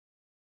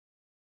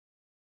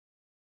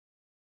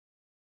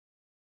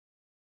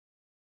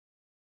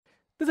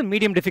This is a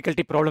medium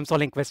difficulty problem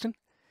solving question.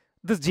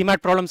 This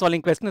GMAT problem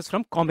solving question is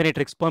from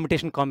combinatorics,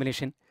 permutation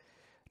combination.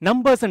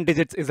 Numbers and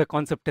digits is a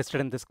concept tested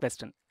in this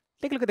question.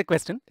 Take a look at the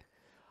question.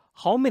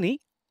 How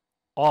many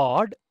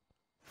odd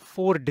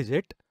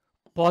 4-digit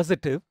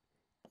positive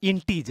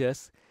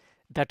integers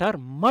that are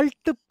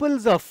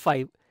multiples of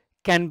 5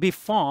 can be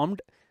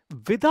formed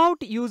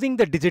without using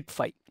the digit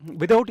 5,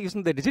 without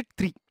using the digit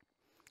 3?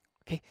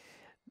 Okay.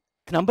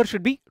 The number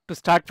should be, to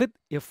start with,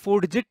 a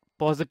 4-digit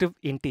positive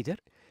integer.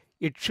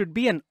 It should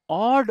be an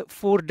odd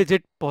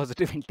 4-digit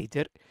positive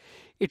integer.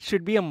 It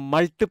should be a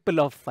multiple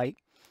of 5.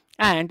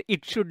 And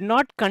it should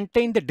not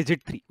contain the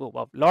digit 3. Oh,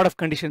 wow. Lot of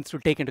conditions to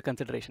take into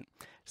consideration.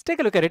 Let's take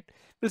a look at it.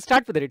 We'll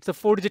start with it. It's a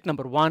 4-digit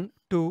number. 1,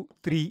 2,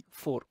 3,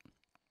 4.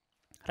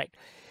 Right.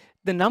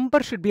 The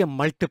number should be a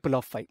multiple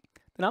of 5.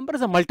 The number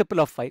is a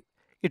multiple of 5.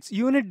 Its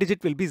unit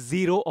digit will be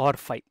 0 or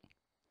 5.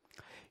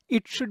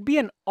 It should be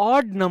an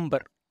odd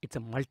number. It's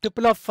a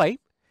multiple of 5.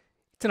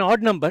 It's an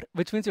odd number,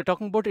 which means you're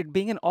talking about it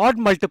being an odd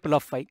multiple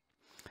of 5.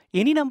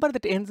 Any number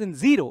that ends in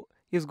 0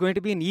 is going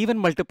to be an even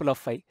multiple of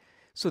 5.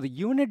 So the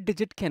unit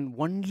digit can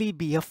only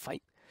be a 5.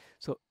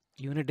 So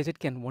unit digit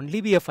can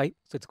only be a 5.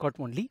 So it's got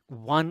only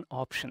one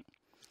option.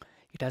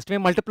 It has to be a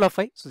multiple of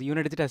 5. So the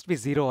unit digit has to be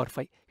 0 or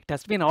 5. It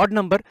has to be an odd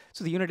number.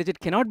 So the unit digit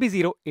cannot be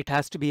 0. It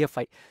has to be a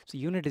 5. So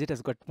unit digit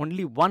has got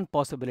only one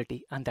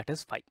possibility, and that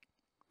is 5.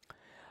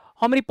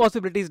 How many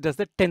possibilities does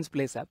the tens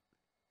place have?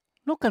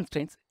 No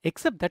constraints,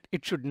 except that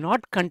it should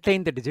not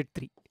contain the digit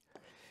 3.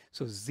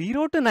 So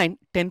 0 to 9,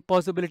 10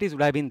 possibilities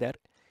would have been there.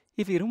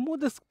 If we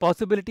remove this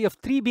possibility of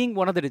 3 being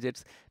one of the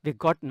digits, we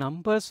got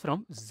numbers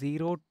from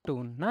 0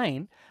 to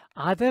 9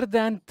 other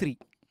than 3.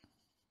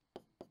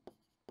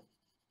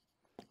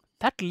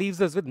 That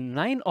leaves us with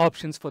 9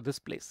 options for this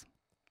place.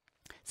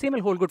 Same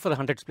will hold good for the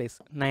hundreds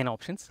place, 9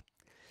 options.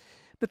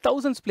 The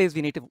thousands place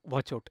we need to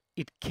watch out.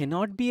 It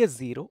cannot be a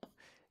 0.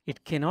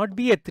 It cannot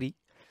be a 3.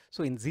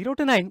 So in 0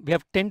 to 9, we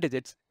have 10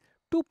 digits.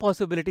 2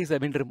 possibilities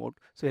have been removed.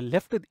 So we're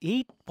left with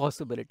 8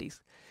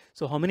 possibilities.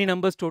 So how many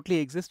numbers totally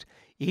exist?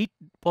 8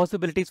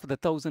 possibilities for the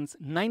thousands,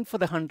 9 for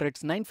the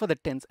hundreds, 9 for the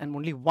tens, and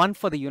only 1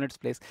 for the units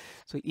place.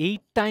 So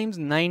 8 times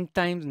 9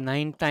 times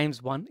 9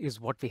 times 1 is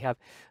what we have.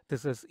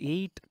 This is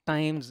 8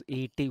 times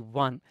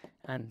 81,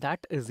 and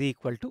that is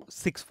equal to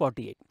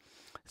 648.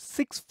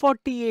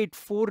 648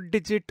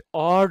 4-digit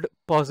odd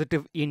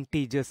positive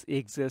integers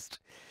exist,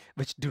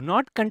 which do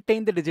not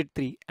contain the digit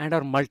 3 and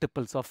are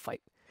multiples of 5.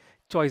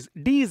 Choice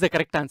D is the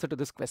correct answer to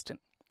this question.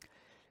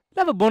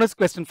 We'll have a bonus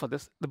question for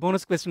this. The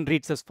bonus question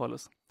reads as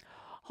follows.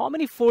 How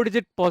many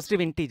 4-digit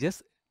positive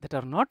integers that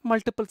are not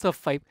multiples of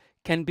 5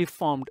 can be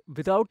formed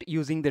without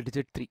using the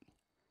digit 3?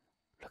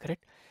 Look at it.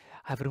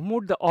 I've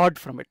removed the odd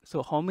from it.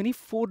 So how many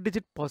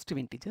 4-digit positive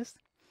integers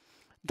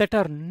that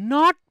are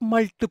not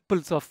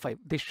multiples of 5?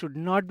 They should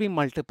not be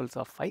multiples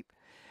of 5.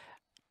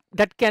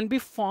 That can be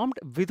formed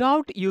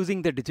without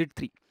using the digit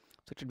 3.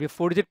 So it should be a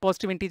 4-digit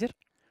positive integer,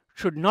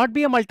 should not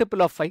be a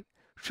multiple of 5,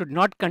 should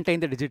not contain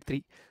the digit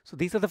 3. So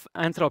these are the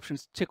answer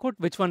options. Check out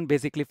which one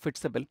basically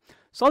fits the bill.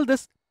 Solve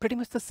this pretty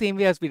much the same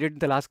way as we did in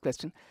the last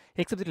question,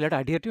 except that you'll have to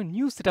adhere to a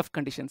new set of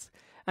conditions,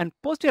 and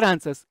post your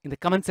answers in the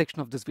comment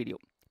section of this video.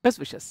 Best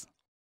wishes.